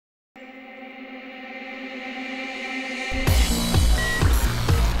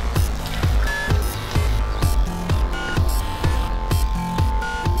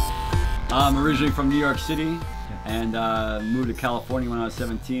I'm originally from New York City and moved to California when I was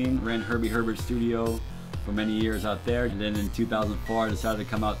 17. Ran Herbie Herbert's studio for many years out there. And then in 2004, I decided to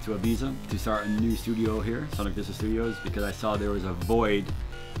come out to Ibiza to start a new studio here, Sonic Vista Studios, because I saw there was a void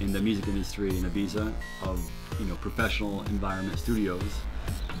in the music industry in Ibiza of, you know, professional environment studios.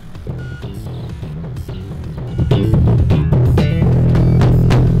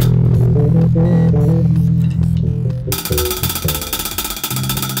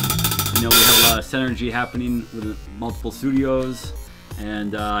 You know, we have a lot of synergy happening with multiple studios,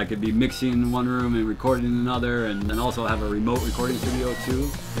 and I could be mixing in one room and recording in another, and then also have a remote recording studio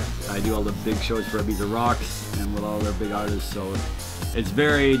too. I do all the big shows for Ibiza Rocks and with all their big artists, so it's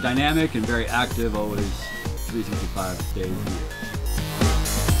very dynamic and very active, always 365 days a year.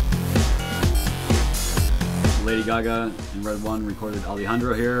 Lady Gaga in Red One recorded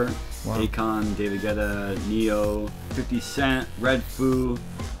Alejandro here. Wow. Akon, David Guetta, Neo, 50 Cent, Red Foo.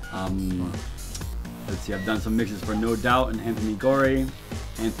 Let's see, I've done some mixes for No Doubt and Anthony Gorey,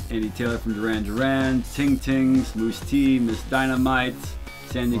 Andy Taylor from Duran Duran, Ting Tings, Moose T, Miss Dynamite,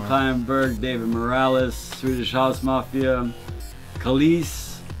 Sandy Kleinberg, David Morales, Swedish House Mafia,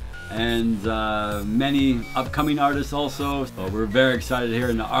 Khalees, and many upcoming artists also. So we're very excited here,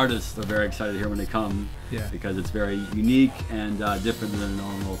 and the artists are very excited here when they come, because it's very unique and different than the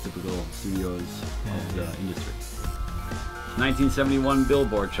normal typical studios of the industry. 1971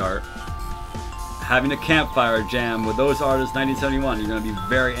 Billboard chart. Having a campfire jam with those artists, 1971, you're going to be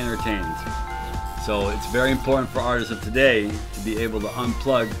very entertained. So it's very important for artists of today to be able to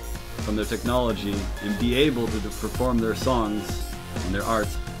unplug from their technology and be able to perform their songs and their art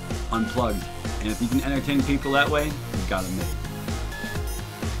unplugged. And if you can entertain people that way, you've got it made.